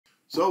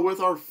So with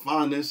our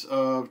fondness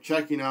of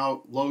checking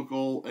out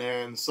local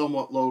and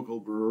somewhat local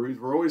breweries,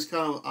 we're always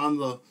kind of on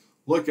the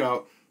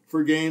lookout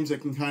for games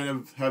that can kind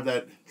of have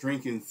that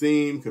drinking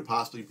theme, could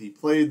possibly be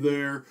played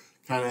there,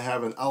 kind of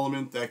have an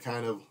element that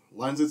kind of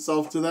lends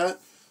itself to that.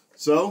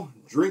 So,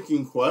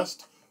 Drinking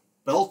Quest,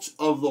 Belch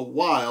of the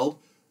Wild,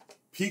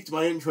 piqued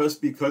my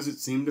interest because it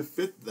seemed to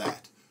fit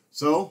that.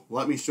 So,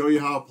 let me show you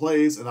how it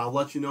plays, and I'll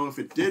let you know if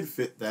it did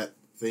fit that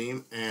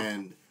theme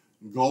and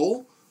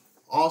goal.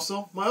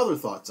 Also, my other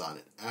thoughts on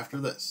it after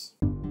this.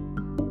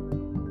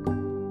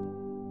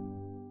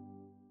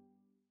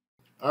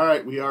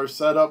 Alright, we are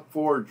set up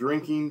for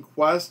Drinking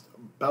Quest,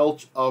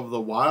 Belch of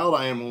the Wild.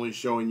 I am only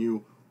showing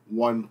you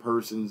one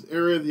person's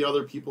area. The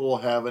other people will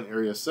have an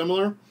area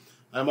similar.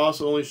 I'm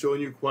also only showing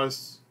you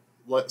quests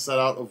set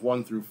out of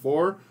 1 through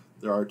 4.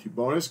 There are 2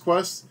 bonus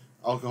quests.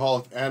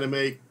 Alcoholic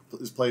Anime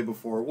is played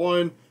before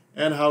 1,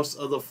 and House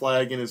of the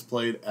Flagon is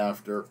played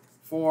after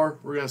 4.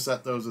 We're going to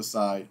set those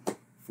aside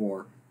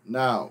for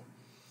now.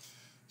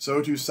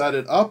 So to set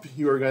it up,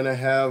 you are going to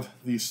have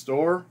the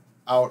store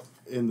out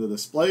in the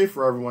display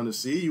for everyone to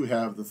see. You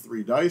have the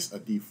 3 dice, a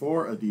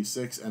D4, a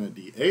D6, and a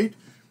D8.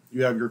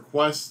 You have your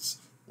quests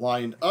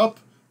lined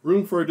up,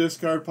 room for a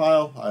discard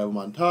pile, I have them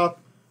on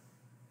top,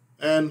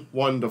 and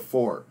 1 to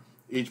 4.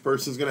 Each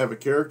person's going to have a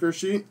character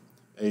sheet,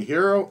 a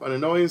hero, an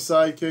annoying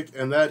sidekick,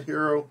 and that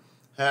hero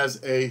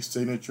has a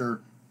signature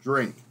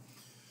drink.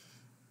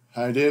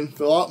 I didn't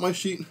fill out my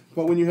sheet,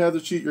 but when you have the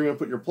sheet, you're going to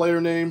put your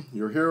player name.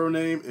 Your hero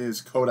name is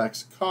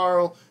Codex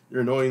Carl. Your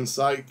annoying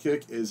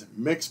sidekick is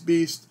Mix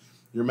Beast.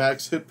 Your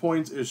max hit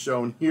points is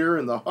shown here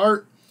in the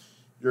heart.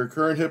 Your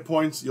current hit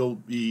points, you'll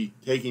be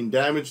taking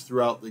damage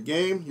throughout the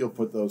game. You'll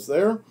put those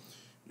there.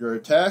 Your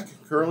attack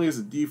currently is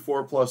a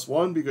D4 plus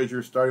 1 because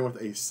you're starting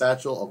with a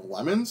satchel of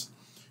lemons.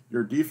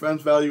 Your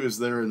defense value is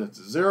there and it's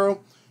a 0.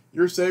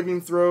 Your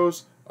saving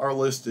throws are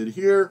listed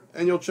here,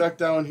 and you'll check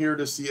down here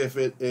to see if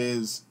it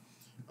is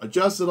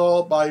adjusted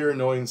all by your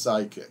annoying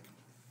sidekick.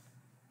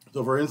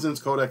 So for instance,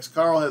 Codex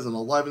Carl has an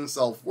 11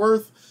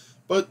 self-worth,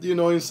 but the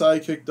annoying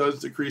sidekick does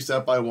decrease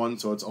that by 1,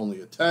 so it's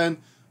only a 10.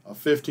 A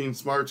 15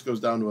 smarts goes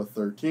down to a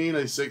 13,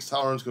 a 6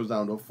 tolerance goes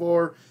down to a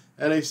 4,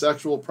 and a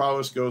sexual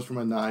prowess goes from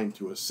a 9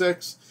 to a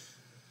 6.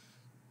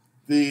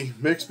 The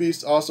Mixed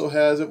Beast also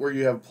has it where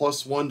you have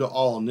 +1 to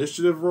all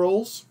initiative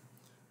rolls.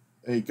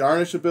 A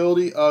garnish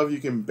ability of you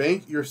can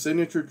bank your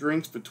signature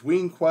drinks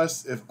between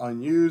quests if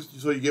unused,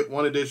 so you get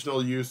 1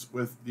 additional use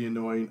with the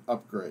annoying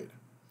upgrade.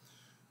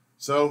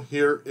 So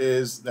here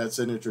is that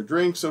signature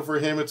drink. So for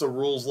him, it's a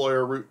Rules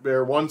Lawyer Root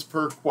Beer once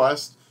per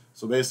quest,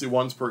 so basically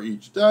once per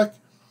each deck.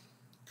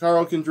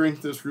 Carl can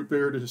drink this root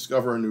beer to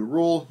discover a new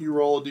rule. You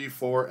roll a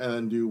d4 and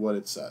then do what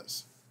it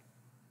says.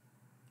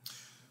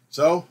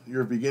 So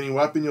your beginning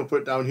weapon you'll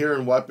put down here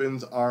in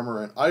weapons,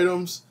 armor, and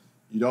items.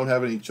 You don't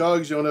have any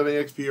chugs, you don't have any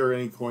XP or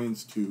any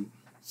coins to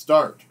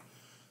start.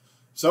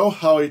 So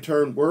how a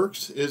turn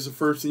works is the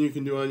first thing you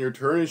can do on your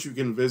turn is you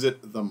can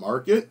visit the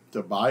market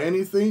to buy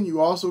anything.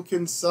 You also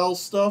can sell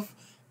stuff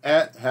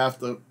at half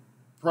the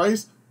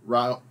price,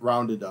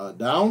 rounded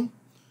down,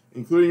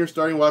 including your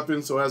starting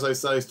weapon. So as I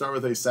said, I start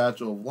with a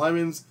satchel of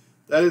lemons.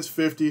 That is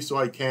 50, so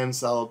I can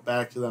sell it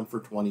back to them for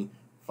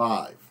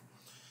 25.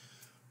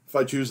 If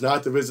I choose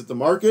not to visit the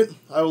market,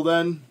 I will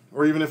then,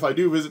 or even if I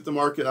do visit the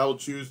market, I will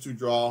choose to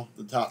draw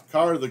the top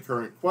card of the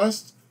current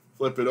quest,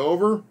 flip it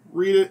over,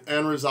 read it,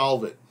 and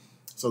resolve it.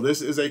 So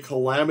this is a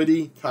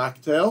Calamity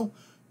cocktail.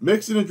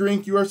 Mixed in a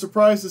drink, you are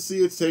surprised to see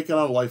it's taken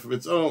on a life of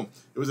its own.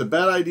 It was a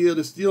bad idea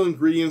to steal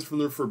ingredients from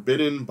the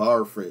forbidden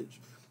bar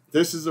fridge.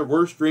 This is the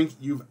worst drink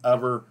you've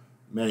ever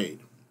made.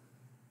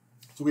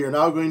 So we are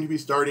now going to be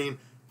starting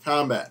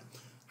combat.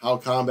 How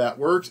combat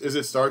works is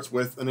it starts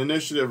with an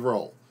initiative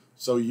roll.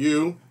 So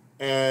you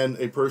and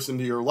a person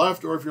to your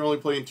left, or if you're only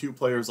playing 2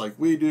 players like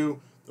we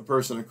do, the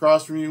person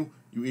across from you,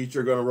 you each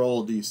are going to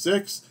roll a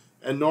d6.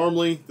 And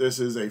normally this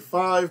is a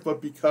 5, but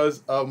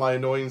because of my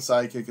annoying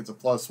sidekick, it's a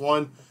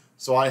 +1.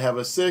 So I have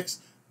a 6.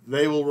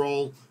 They will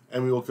roll,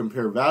 and we will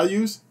compare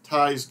values.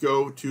 Ties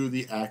go to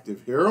the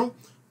active hero,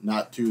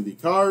 not to the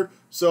card.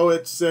 So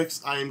at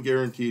 6, I am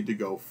guaranteed to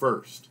go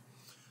first.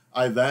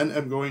 I then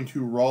am going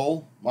to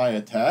roll my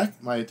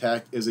attack. My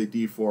attack is a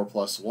d4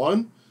 plus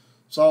 1.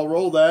 So I'll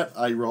roll that.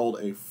 I rolled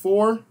a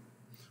 4.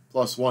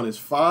 Plus 1 is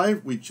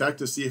 5. We check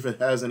to see if it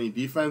has any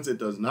defense. It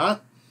does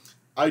not.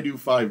 I do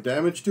 5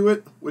 damage to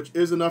it, which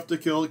is enough to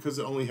kill it because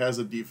it only has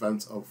a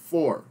defense of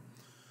 4.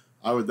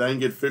 I would then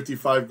get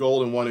 55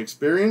 gold and 1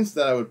 experience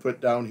that I would put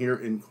down here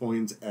in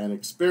coins and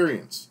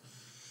experience.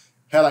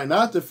 Had I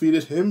not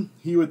defeated him,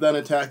 he would then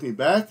attack me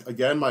back.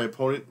 Again, my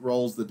opponent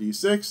rolls the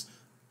d6.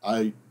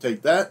 I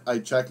take that. I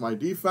check my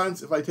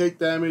defense. If I take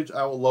damage,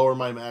 I will lower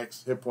my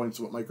max hit points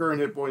to what my current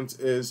hit points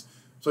is.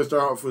 So I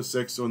start off with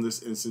 6, so in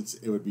this instance,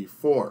 it would be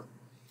 4.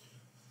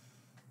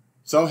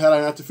 So had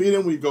I not defeated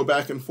him, we'd go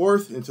back and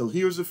forth until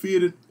he was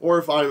defeated, or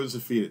if I was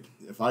defeated.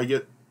 If I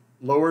get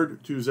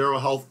lowered to 0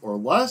 health or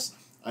less,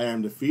 I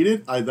am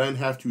defeated. I then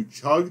have to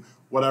chug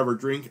whatever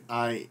drink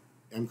I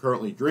am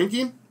currently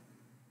drinking,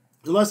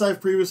 unless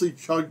I've previously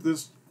chugged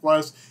this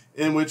quest,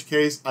 in which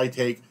case I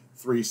take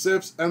 3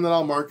 sips, and then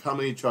I'll mark how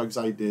many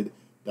chugs I did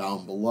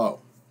down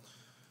below.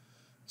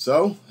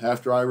 So,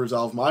 after I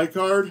resolve my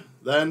card,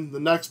 then the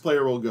next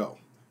player will go.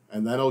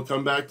 And then it'll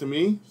come back to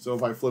me. So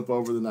if I flip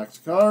over the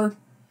next card,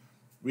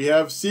 we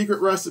have Secret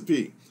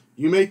Recipe.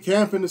 You may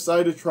camp and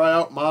decide to try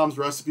out Mom's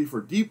recipe for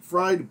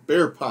deep-fried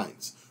bear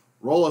pints.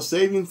 Roll a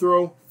saving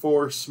throw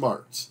for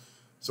smarts.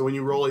 So when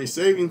you roll a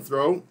saving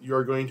throw, you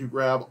are going to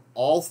grab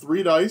all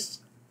 3 dice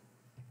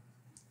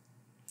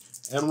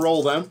and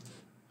roll them.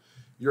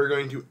 You're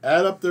going to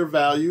add up their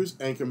values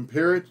and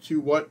compare it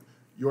to what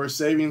your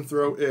saving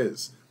throw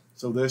is.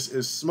 So this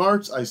is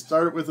smarts. I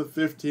started with a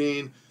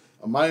 15,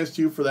 a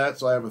 -2 for that,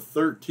 so I have a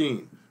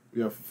 13.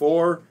 We have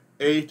 4,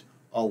 8,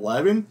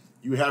 11.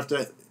 You have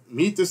to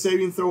meet the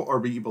saving throw or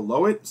be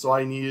below it, so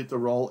I needed to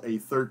roll a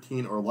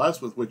 13 or less,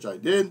 with which I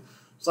did.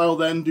 So I will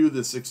then do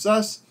the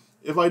success.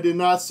 If I did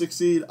not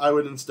succeed, I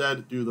would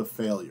instead do the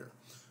failure.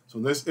 So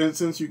in this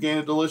instance, you gain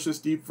a delicious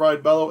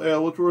deep-fried bellow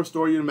ale, which will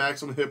restore you to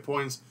maximum hit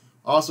points.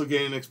 Also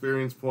gain an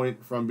experience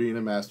point from being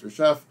a master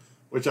chef,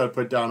 which I'd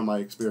put down in my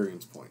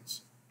experience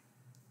points.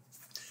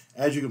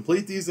 As you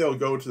complete these, they'll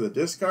go to the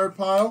discard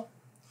pile,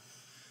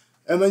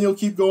 and then you'll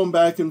keep going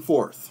back and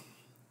forth.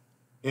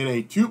 In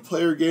a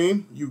 2-player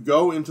game, you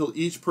go until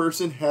each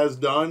person has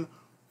done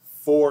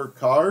 4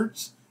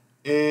 cards.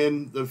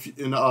 In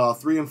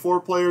 3 and 4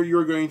 player,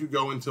 you're going to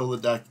go until the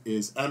deck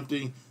is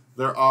empty.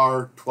 There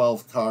are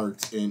 12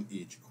 cards in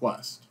each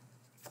quest.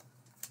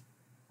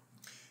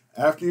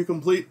 After you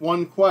complete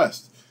 1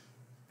 quest,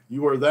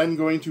 you are then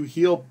going to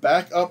heal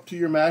back up to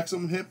your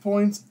maximum hit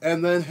points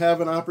and then have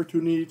an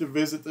opportunity to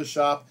visit the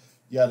shop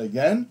yet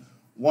again.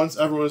 Once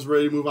everyone is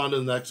ready to move on to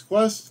the next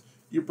quest,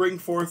 you bring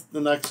forth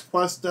the next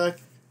quest deck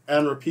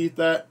and repeat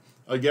that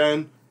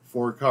again,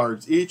 4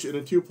 cards each in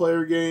a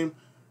 2-player game,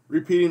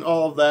 repeating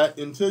all of that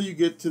until you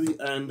get to the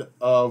end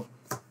of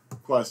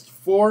quest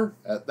 4.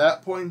 At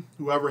that point,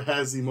 whoever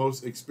has the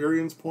most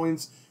experience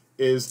points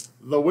is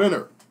the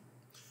winner.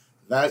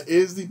 That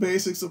is the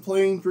basics of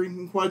playing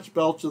Drinking Quest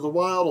Belch of the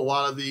Wild. A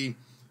lot of the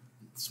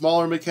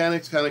smaller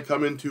mechanics kind of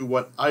come into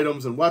what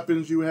items and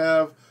weapons you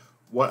have,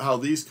 how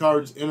these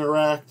cards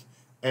interact,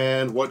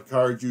 and what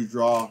cards you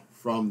draw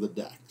from the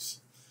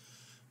decks.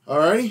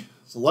 Alrighty,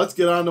 so let's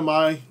get on to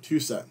my 2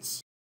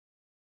 cents.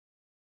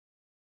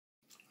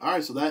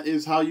 Alright, so that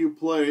is how you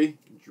play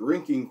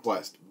Drinking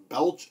Quest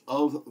Belch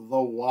of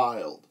the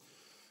Wild.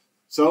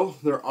 So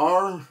there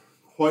are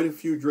quite a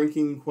few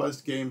Drinking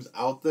Quest games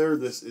out there.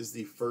 This is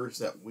the first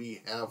that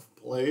we have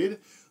played.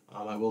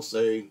 I will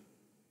say,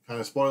 kind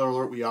of spoiler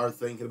alert, we are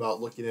thinking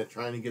about looking at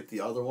trying to get the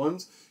other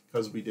ones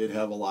because we did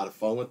have a lot of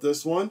fun with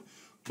this one.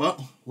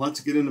 But let's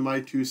get into my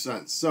 2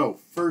 cents. So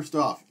first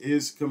off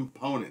is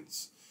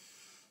components.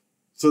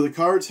 So the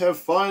cards have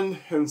fun,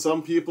 and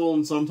some people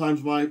and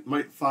sometimes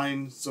might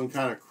find some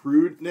kind of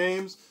crude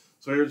names.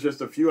 So here's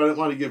just a few. I don't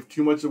want to give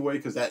too much away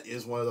because that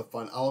is one of the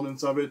fun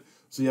elements of it.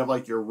 So you have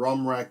like your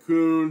rum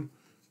raccoon,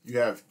 you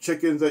have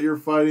chickens that you're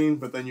fighting,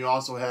 but then you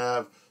also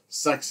have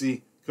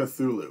sexy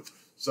Cthulhu.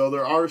 So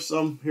there are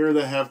some here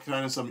that have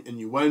kind of some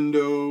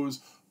innuendos,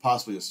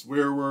 possibly a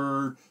swear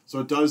word.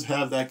 So it does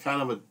have that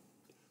kind of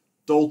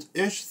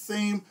adult-ish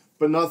theme,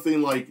 but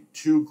nothing like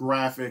too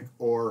graphic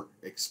or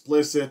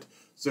explicit.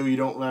 So you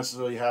don't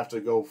necessarily have to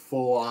go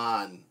full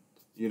on,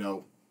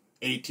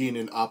 18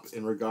 and up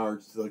in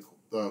regards to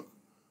the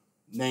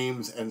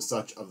names and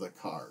such of the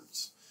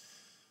cards.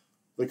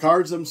 The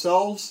cards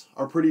themselves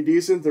are pretty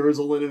decent. There is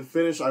a linen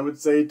finish. I would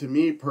say, to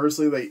me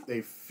personally,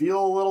 they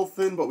feel a little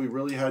thin, but we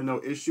really had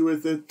no issue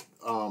with it.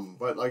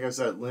 But like I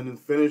said, linen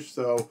finish,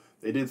 so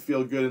they did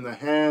feel good in the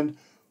hand.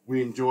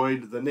 We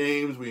enjoyed the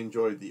names. We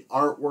enjoyed the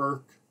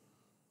artwork.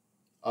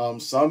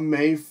 Some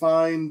may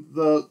find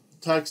the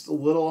text a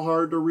little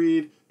hard to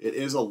read. It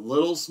is a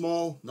little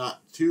small,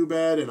 not too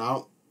bad,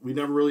 and we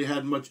never really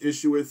had much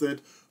issue with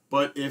it.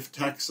 But if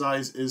text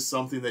size is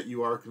something that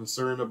you are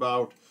concerned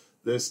about,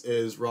 this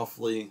is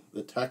roughly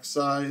the text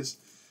size.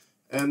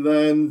 And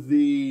then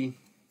the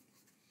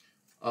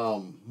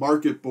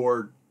market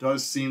board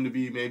does seem to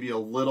be maybe a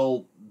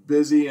little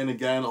busy, and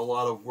again, a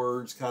lot of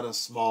words kind of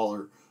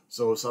smaller.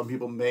 So some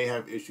people may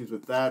have issues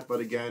with that, but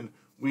again,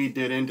 we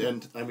didn't,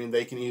 and I mean,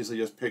 they can easily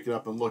just pick it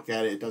up and look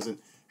at it. It doesn't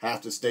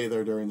have to stay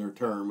there during their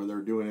turn. When they're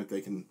doing it,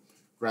 they can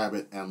grab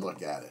it and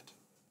look at it.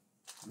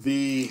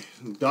 The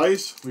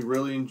dice, we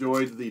really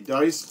enjoyed the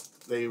dice.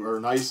 They are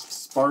nice,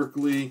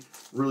 sparkly,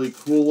 really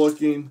cool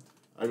looking.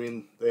 I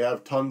mean, they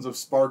have tons of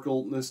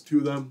sparkleness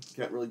to them.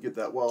 Can't really get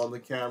that well on the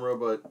camera,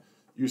 but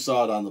you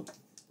saw it on the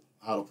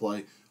how to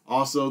play.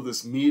 Also,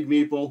 this mead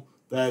meeple,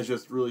 that is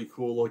just really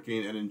cool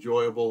looking and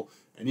enjoyable.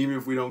 And even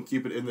if we don't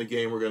keep it in the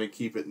game, we're going to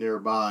keep it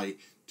nearby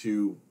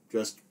to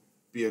just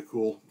be a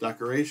cool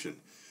decoration.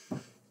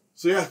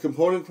 So yeah,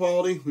 component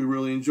quality, we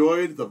really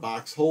enjoyed. The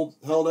box held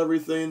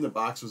everything. The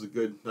box was a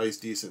good, nice,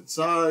 decent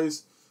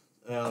size.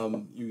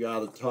 You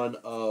got a ton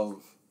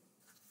of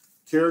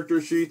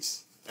character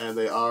sheets, and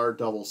they are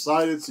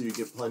double-sided, so you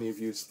get plenty of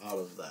use out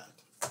of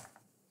that.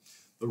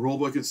 The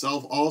rulebook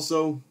itself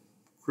also,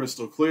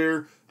 crystal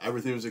clear.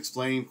 Everything was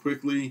explained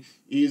quickly,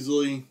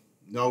 easily.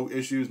 No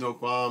issues, no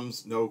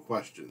qualms, no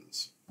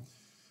questions.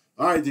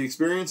 All right, the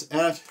experience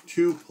at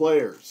 2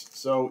 players.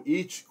 So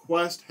each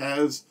quest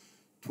has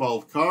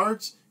 12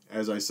 cards.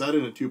 As I said,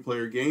 in a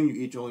 2-player game, you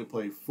each only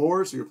play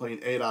 4, so you're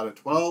playing 8 out of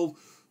 12.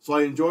 So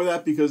I enjoy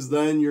that because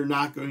then you're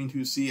not going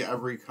to see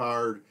every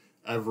card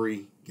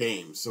every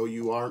game. So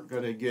you aren't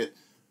going to get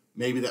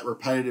maybe that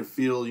repetitive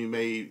feel you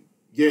may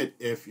get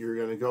if you're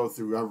going to go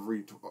through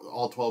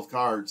all 12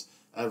 cards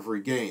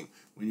every game.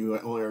 When you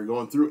only are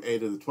going through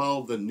 8 of the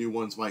 12, then new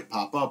ones might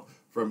pop up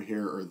from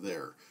here or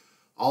there.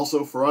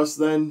 Also for us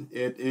then,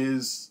 it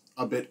is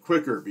a bit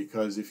quicker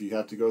because if you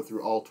have to go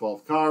through all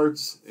 12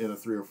 cards in a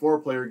 3 or 4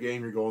 player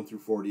game, you're going through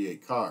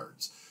 48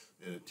 cards.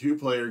 In a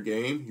 2-player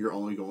game, you're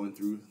only going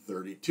through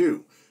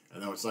 32.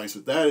 And what's nice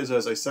with that is,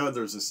 as I said,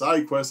 there's a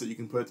side quest that you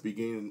can put at the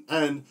beginning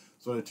and end.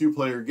 So in a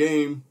 2-player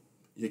game,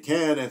 you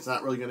can, and it's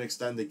not really going to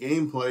extend the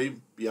gameplay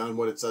beyond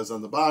what it says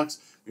on the box,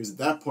 because at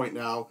that point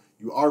now,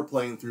 you are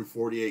playing through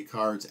 48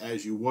 cards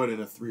as you would in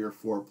a 3 or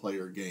 4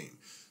 player game.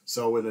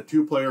 So in a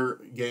 2-player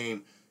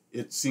game,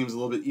 it seems a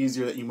little bit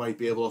easier that you might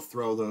be able to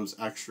throw those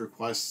extra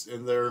quests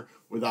in there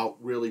without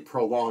really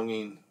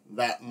prolonging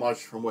that much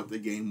from what the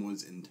game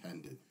was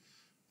intended.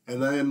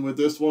 And then with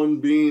this one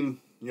being,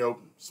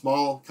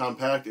 small,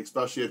 compact,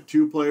 especially at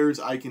 2 players,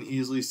 I can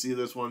easily see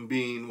this one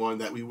being one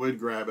that we would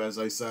grab, as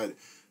I said,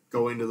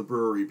 going to the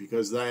brewery,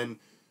 because then,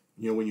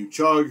 when you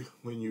chug,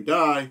 when you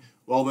die,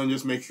 well, then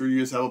just make sure you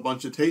just have a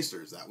bunch of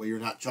tasters. That way you're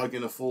not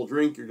chugging a full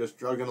drink, you're just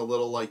chugging a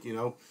little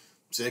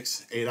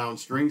 6-8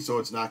 ounce drink, so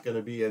it's not going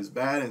to be as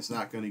bad, and it's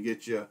not going to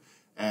get you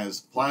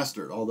as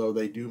plastered. Although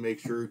they do make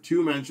sure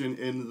to mention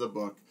in the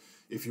book,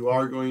 if you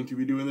are going to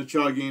be doing the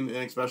chugging, and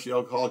especially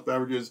alcoholic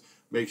beverages,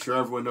 make sure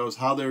everyone knows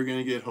how they're going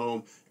to get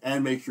home,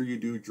 and make sure you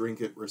do drink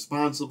it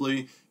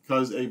responsibly,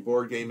 because a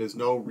board game is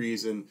no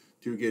reason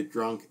to get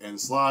drunk and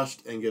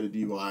sloshed and get a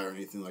DUI or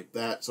anything like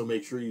that. So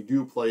make sure you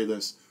do play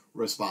this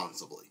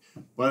responsibly.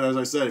 But as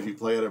I said, if you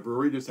play at a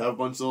brewery, just have a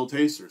bunch of little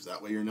tasters.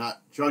 That way you're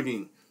not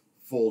chugging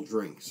full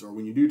drinks. Or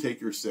when you do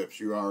take your sips,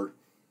 you are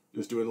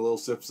just doing a little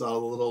sips out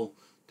of the little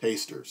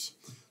tasters.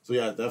 So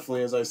yeah,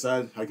 definitely, as I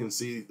said, I can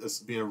see this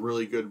being a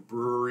really good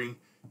brewery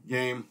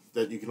game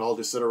that you can all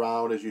just sit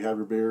around as you have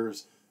your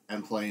beers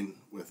and playing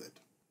with it.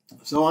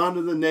 So on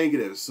to the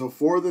negatives. So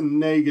for the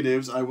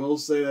negatives, I will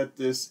say that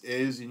this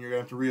is, and you're going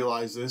to have to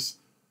realize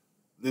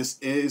this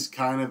is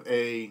kind of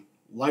a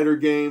lighter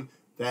game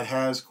that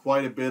has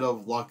quite a bit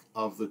of luck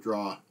of the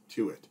draw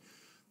to it.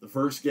 The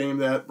first game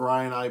that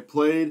Brian and I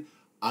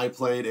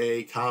played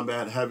a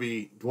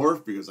combat-heavy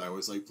dwarf because I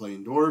always like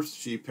playing dwarfs.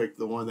 She picked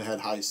the one that had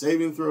high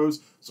saving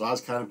throws, so I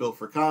was kind of built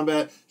for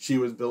combat. She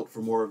was built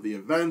for more of the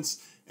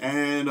events.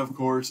 And, of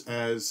course,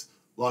 as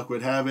luck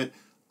would have it,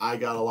 I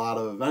got a lot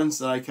of events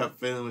that I kept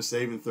failing with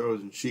saving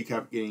throws, and she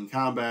kept getting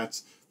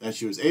combats that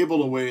she was able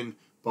to win,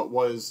 but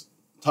was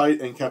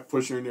tight and kept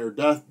pushing her near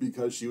death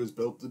because she was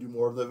built to do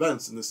more of the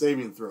events and the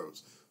saving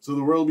throws. So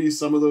there will be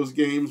some of those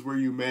games where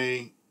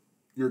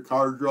your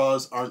card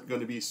draws aren't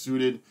going to be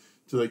suited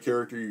to the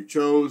character you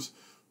chose,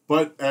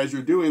 but as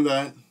you're doing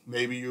that,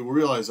 maybe you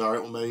realize, all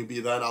right, well, maybe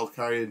then I'll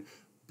try and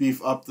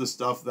beef up the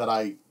stuff that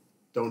I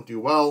don't do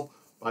well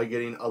by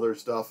getting other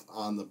stuff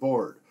on the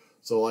board.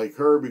 So like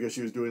her, because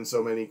she was doing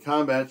so many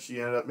combats, she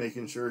ended up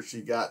making sure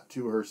she got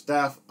to her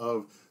staff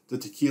of the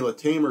Tequila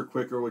Tamer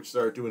quicker, which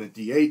started doing a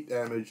D8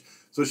 damage,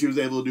 so she was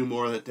able to do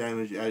more of that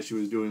damage as she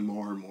was doing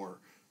more and more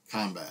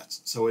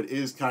combats. So it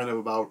is kind of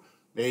about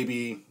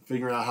maybe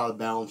figuring out how to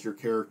balance your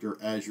character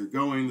as you're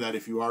going, that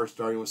if you are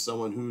starting with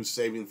someone who's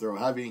saving throw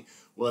heavy,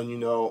 well,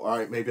 then all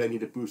right, maybe I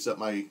need to boost up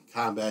my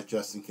combat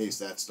just in case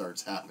that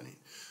starts happening.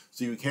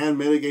 So you can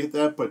mitigate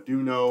that, but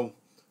do know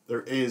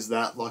there is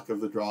that luck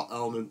of the draw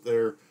element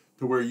there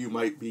to where you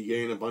might be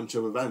getting a bunch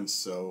of events,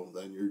 so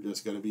then you're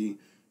just going to be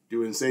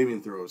doing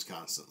saving throws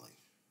constantly.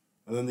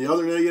 And then the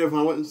other negative,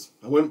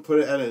 I wouldn't put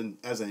it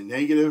as a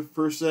negative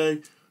per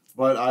se,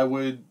 but I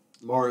would,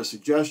 more a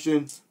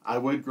suggestion, I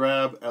would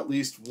grab at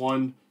least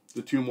 1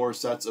 to 2 more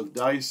sets of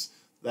dice.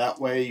 That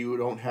way you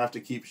don't have to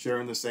keep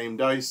sharing the same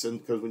dice,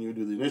 and because when you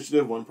do the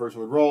initiative, one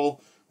person would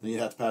roll, then you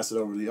have to pass it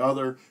over to the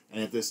other.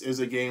 And if this is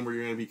a game where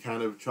you're going to be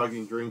kind of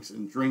chugging drinks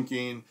and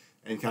drinking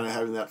and kind of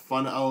having that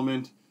fun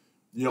element,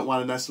 you don't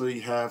want to necessarily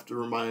have to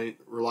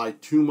rely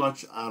too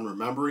much on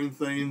remembering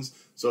things.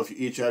 So if you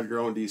each have your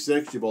own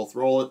D6, you both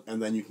roll it,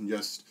 and then you can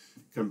just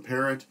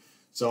compare it.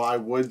 So I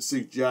would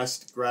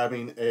suggest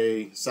grabbing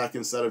a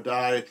second set of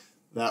die.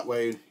 That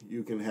way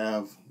you can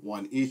have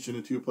 1 each in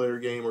a 2-player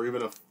game, or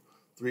even a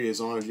 3, as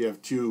long as you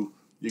have 2,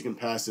 you can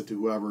pass it to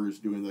whoever is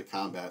doing the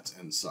combats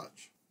and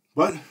such.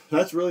 But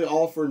that's really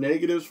all for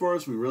negatives for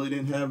us. We really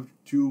didn't have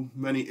too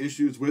many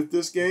issues with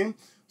this game.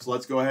 So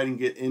let's go ahead and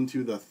get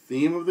into the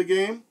theme of the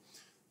game.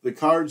 The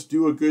cards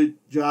do a good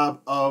job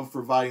of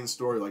providing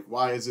story, like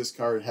why is this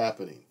card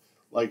happening?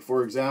 Like,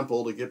 for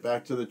example, to get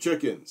back to the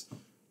chickens.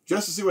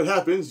 Just to see what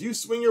happens, you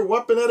swing your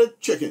weapon at a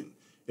chicken.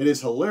 It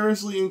is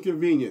hilariously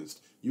inconvenienced.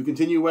 You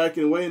continue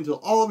whacking away until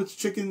all of its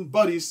chicken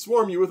buddies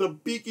swarm you with a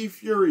beaky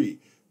fury.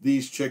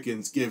 These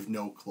chickens give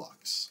no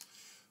clucks.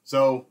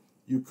 So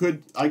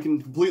I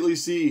can completely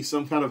see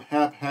some kind of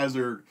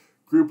haphazard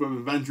group of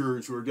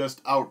adventurers who are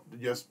just out to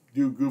just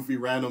do goofy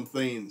random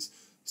things,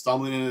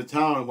 stumbling into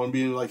town and one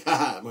being like,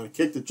 haha, I'm going to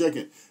kick the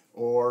chicken,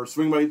 or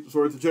swing my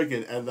sword at the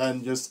chicken, and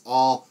then just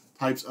all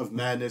types of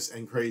madness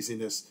and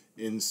craziness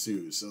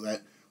ensues. So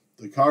that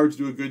the cards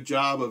do a good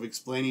job of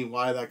explaining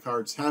why that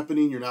card's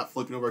happening. You're not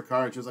flipping over a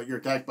card, it's just like you're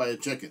attacked by a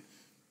chicken.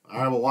 All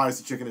right, well, why is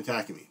the chicken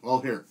attacking me? Well,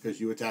 here, because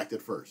you attacked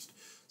it first.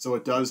 So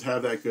it does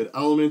have that good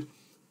element.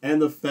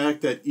 And the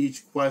fact that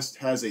each quest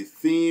has a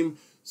theme,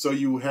 so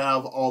you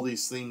have all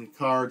these themed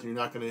cards, and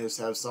you're not going to just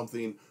have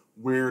something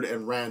weird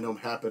and random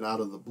happen out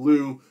of the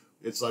blue.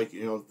 It's like,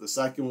 the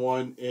second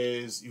one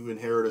is you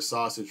inherit a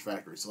sausage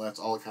factory, so that's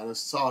all kind of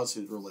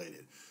sausage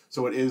related.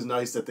 So it is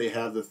nice that they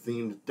have the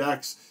themed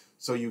decks,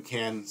 so you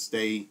can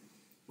stay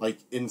like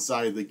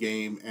inside the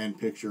game and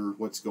picture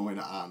what's going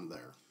on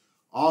there.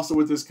 Also,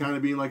 with this kind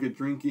of being like a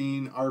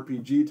drinking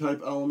RPG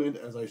type element,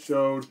 as I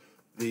showed,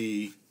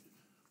 the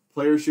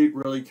player sheet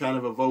really kind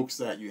of evokes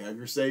that. You have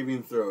your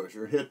saving throws,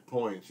 your hit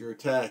points, your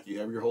attack. You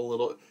have your whole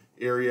little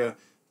area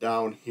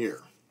down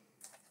here.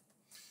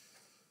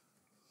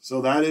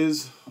 So that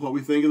is what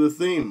we think of the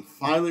theme.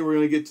 Finally, we're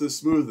going to get to the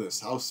smoothness.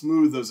 How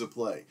smooth does it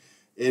play?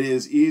 It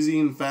is easy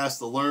and fast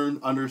to learn,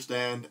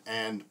 understand,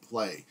 and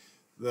play.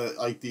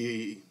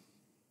 The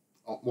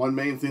one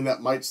main thing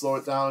that might slow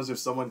it down is if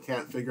someone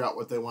can't figure out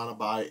what they want to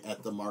buy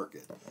at the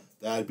market.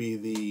 That'd be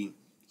the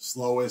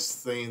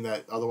slowest thing.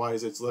 That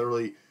otherwise it's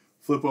literally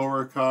flip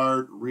over a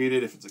card, read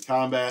it if it's a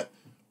combat,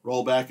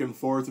 roll back and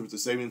forth if it's a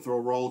saving throw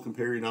roll,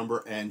 compare your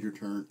number, and your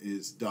turn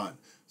is done.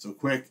 So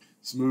quick,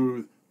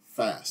 smooth,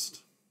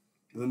 fast.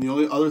 And then the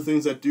only other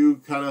things that do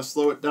kind of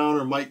slow it down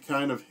or might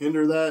kind of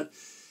hinder that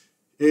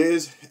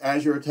is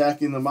as you're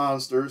attacking the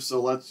monsters. So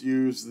let's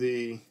use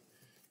the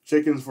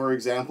chickens, for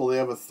example. They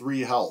have a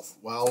 3 health.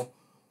 Well,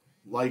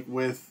 like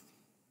with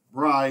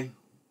Bri,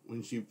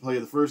 when she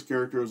played the first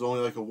character, it was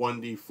only like a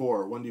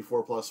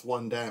 1d4 plus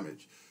 1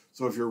 damage.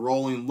 So if you're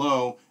rolling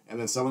low, and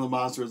then some of the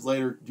monsters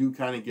later do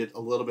kind of get a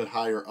little bit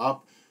higher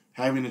up,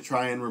 having to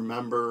try and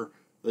remember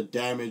the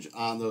damage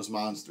on those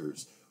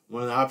monsters.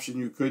 One option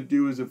you could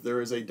do is if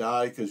there is a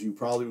die, because you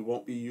probably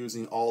won't be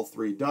using all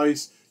 3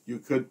 dice, you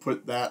could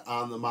put that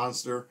on the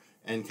monster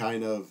and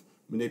kind of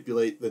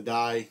manipulate the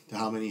die to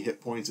how many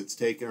hit points it's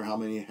taken or how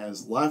many it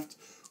has left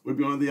would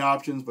be one of the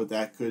options, but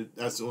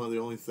that's one of the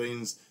only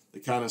things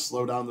that kind of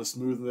slow down the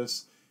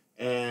smoothness.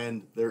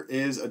 And there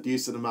is a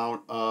decent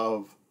amount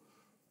of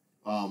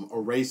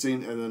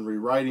erasing and then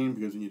rewriting,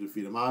 because when you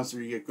defeat a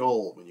monster, you get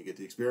gold. When you get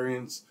the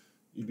experience,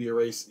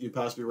 you'd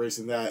possibly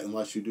erasing that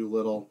unless you do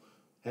little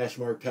hash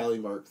mark, tally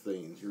mark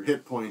things. Your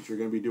hit points, you're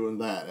going to be doing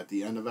that. At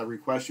the end of every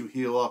quest, you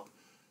heal up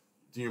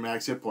to your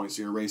max hit points,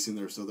 so you're erasing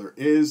there. So there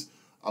is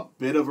a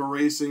bit of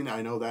erasing.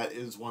 I know that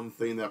is one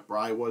thing that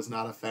Bri was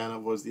not a fan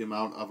of, was the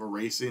amount of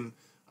erasing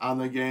on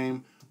the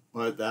game,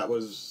 but that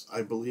was,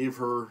 I believe,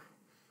 her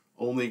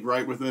only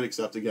gripe with it,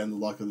 except again the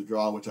luck of the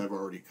draw, which I've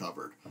already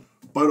covered.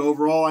 But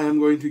overall, I am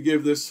going to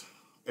give this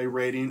a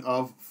rating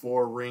of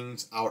 4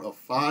 rings out of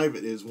 5.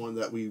 It is one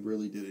that we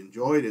really did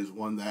enjoy. It is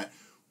one that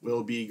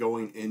will be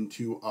going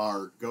into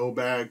our go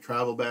bag,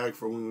 travel bag,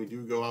 for when we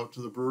do go out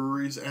to the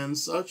breweries and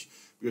such,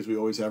 because we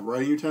always have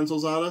writing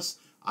utensils on us.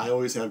 I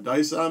always have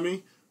dice on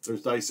me.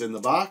 There's dice in the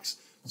box,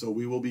 so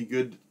we will be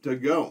good to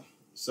go.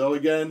 So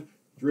again,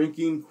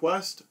 Drinking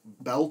Quest,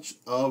 Belch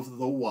of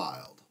the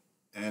Wild.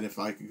 And if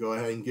I could go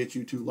ahead and get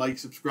you to like,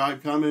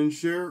 subscribe, comment, and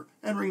share,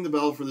 and ring the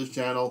bell for this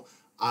channel,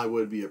 I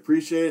would be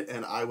appreciated,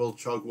 and I will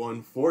chug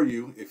one for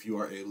you if you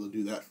are able to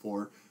do that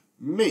for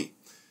me.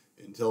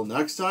 Until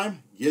next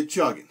time, get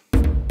chugging.